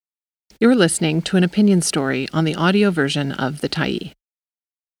You're listening to an opinion story on the audio version of The Tyee.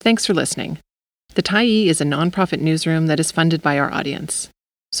 Thanks for listening. The Tyee is a nonprofit newsroom that is funded by our audience.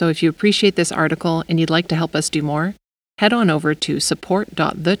 So if you appreciate this article and you'd like to help us do more, head on over to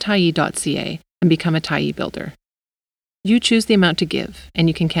support.thetyee.ca and become a Tyee builder. You choose the amount to give, and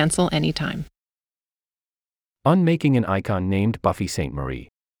you can cancel anytime. Unmaking an Icon Named Buffy Sainte-Marie.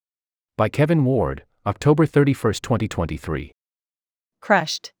 By Kevin Ward, October 31, 2023.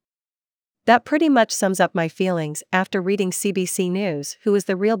 Crushed. That pretty much sums up my feelings after reading CBC News. Who is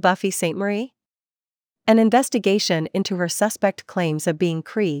the real Buffy Sainte-Marie? An investigation into her suspect claims of being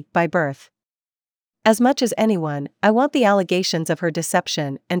Cree by birth. As much as anyone, I want the allegations of her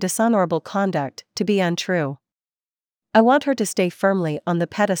deception and dishonorable conduct to be untrue. I want her to stay firmly on the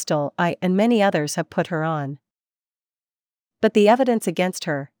pedestal I and many others have put her on. But the evidence against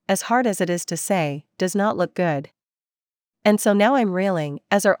her, as hard as it is to say, does not look good. And so now I'm reeling,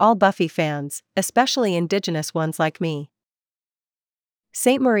 as are all Buffy fans, especially Indigenous ones like me.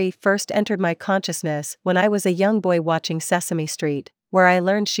 Sainte-Marie first entered my consciousness when I was a young boy watching Sesame Street, where I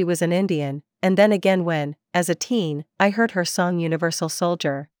learned she was an Indian, and then again when, as a teen, I heard her song Universal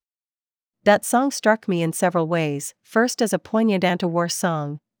Soldier. That song struck me in several ways, first as a poignant anti-war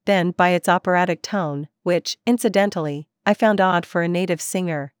song, then by its operatic tone, which, incidentally, I found odd for a native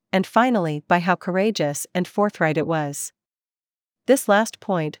singer, and finally by how courageous and forthright it was. This last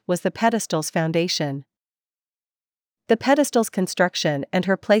point was the pedestal's foundation. The pedestal's construction and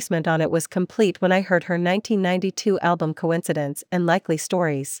her placement on it was complete when I heard her 1992 album Coincidence and Likely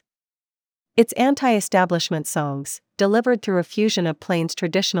Stories. Its anti-establishment songs, delivered through a fusion of Plains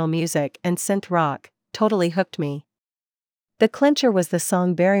traditional music and synth rock, totally hooked me. The clincher was the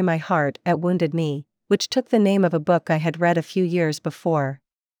song Bury My Heart at Wounded Knee, which took the name of a book I had read a few years before.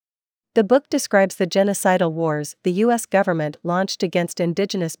 The book describes the genocidal wars the U.S. government launched against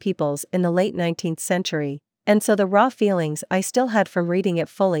Indigenous peoples in the late 19th century, and so the raw feelings I still had from reading it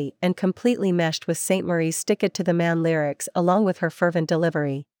fully and completely meshed with Sainte-Marie's stick-it-to-the-man lyrics along with her fervent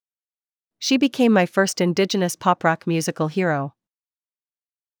delivery. She became my first Indigenous pop-rock musical hero.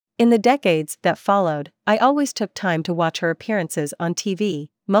 In the decades that followed, I always took time to watch her appearances on TV,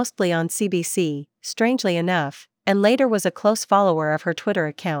 mostly on CBC, strangely enough, and later was a close follower of her Twitter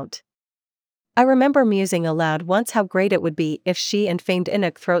account. I remember musing aloud once how great it would be if she and famed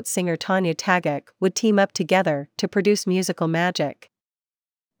Inuk throat singer Tanya Tagaq would team up together to produce musical magic.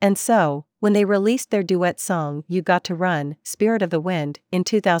 And so, when they released their duet song You Got to Run, Spirit of the Wind, in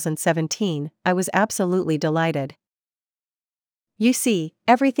 2017, I was absolutely delighted. You see,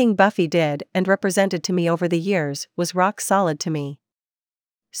 everything Buffy did and represented to me over the years was rock solid to me.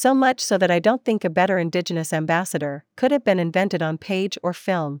 So much so that I don't think a better Indigenous ambassador could have been invented on page or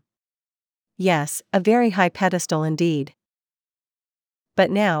film. Yes, a very high pedestal indeed. But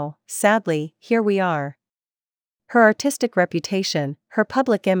now, sadly, here we are. Her artistic reputation, her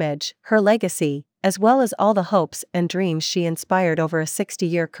public image, her legacy, as well as all the hopes and dreams she inspired over a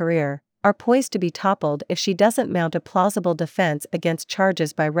 60-year career, are poised to be toppled if she doesn't mount a plausible defense against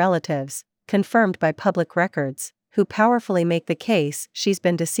charges by relatives, confirmed by public records, who powerfully make the case she's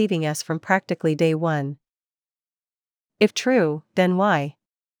been deceiving us from practically day one. If true, then why?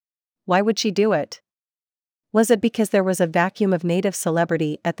 Why would she do it? Was it because there was a vacuum of Native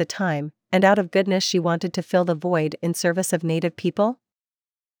celebrity at the time, and out of goodness she wanted to fill the void in service of Native people?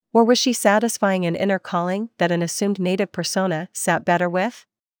 Or was she satisfying an inner calling that an assumed Native persona sat better with?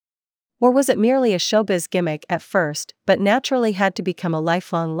 Or was it merely a showbiz gimmick at first, but naturally had to become a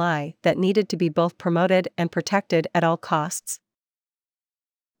lifelong lie that needed to be both promoted and protected at all costs?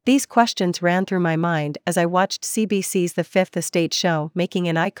 These questions ran through my mind as I watched CBC's The Fifth Estate show Making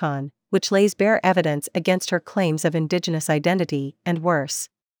an Icon, which lays bare evidence against her claims of Indigenous identity, and worse.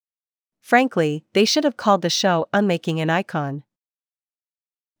 Frankly, they should have called the show Unmaking an Icon.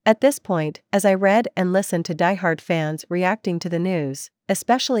 At this point, as I read and listened to diehard fans reacting to the news,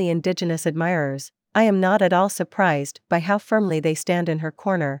 especially Indigenous admirers, I am not at all surprised by how firmly they stand in her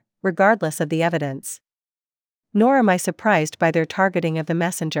corner, regardless of the evidence. Nor am I surprised by their targeting of the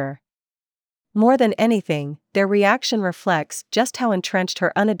messenger. More than anything, their reaction reflects just how entrenched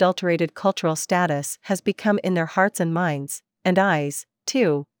her unadulterated cultural status has become in their hearts and minds, and eyes,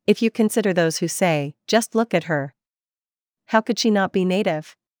 too, if you consider those who say, just look at her. How could she not be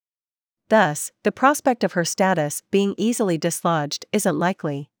Native? Thus, the prospect of her status being easily dislodged isn't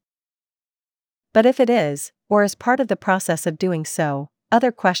likely. But if it is, or is part of the process of doing so,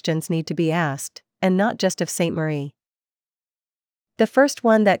 other questions need to be asked, and not just of Sainte-Marie. The first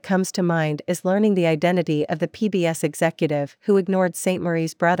one that comes to mind is learning the identity of the PBS executive who ignored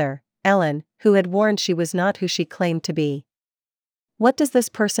Sainte-Marie's brother, Ellen, who had warned she was not who she claimed to be. What does this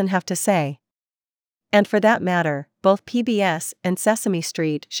person have to say? And for that matter, both PBS and Sesame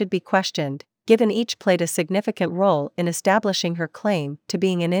Street should be questioned, given each played a significant role in establishing her claim to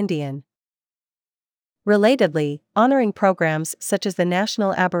being an Indian. Relatedly, honoring programs such as the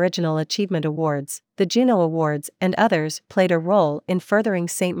National Aboriginal Achievement Awards, the Juno Awards, and others played a role in furthering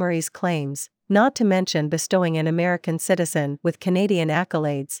Sainte-Marie's claims, not to mention bestowing an American citizen with Canadian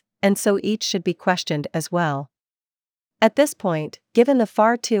accolades, and so each should be questioned as well. At this point, given the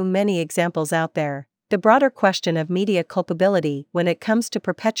far too many examples out there, the broader question of media culpability when it comes to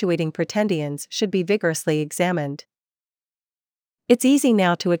perpetuating pretendians should be vigorously examined. It's easy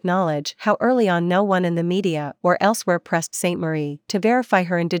now to acknowledge how early on no one in the media or elsewhere pressed Sainte-Marie to verify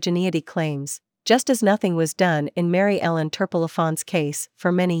her indigeneity claims, just as nothing was done in Mary Ellen Turpelafond's case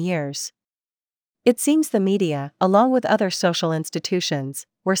for many years. It seems the media, along with other social institutions,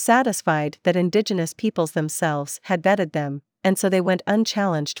 were satisfied that indigenous peoples themselves had vetted them, and so they went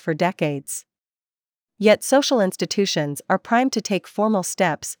unchallenged for decades. Yet social institutions are primed to take formal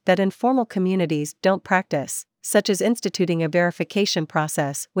steps that informal communities don't practice, such as instituting a verification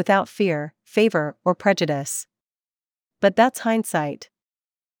process without fear, favor, or prejudice. But that's hindsight.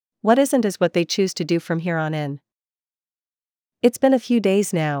 What isn't is what they choose to do from here on in. It's been a few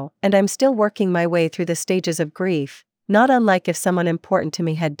days now, and I'm still working my way through the stages of grief, not unlike if someone important to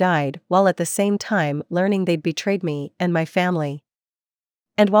me had died, while at the same time learning they'd betrayed me and my family.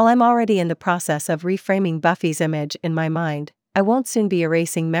 And while I'm already in the process of reframing Buffy's image in my mind, I won't soon be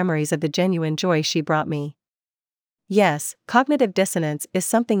erasing memories of the genuine joy she brought me. Yes, cognitive dissonance is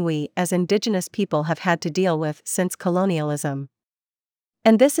something we as Indigenous people have had to deal with since colonialism.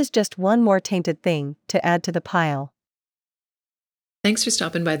 And this is just one more tainted thing to add to the pile. Thanks for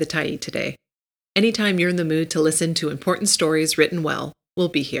stopping by the Tyee today. Anytime you're in the mood to listen to important stories written well, we'll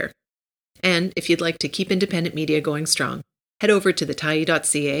be here. And if you'd like to keep independent media going strong, head over to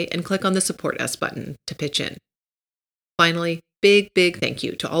thetyee.ca and click on the Support Us button to pitch in. Finally, big thank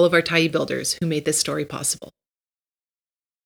you to all of our Tyee builders who made this story possible.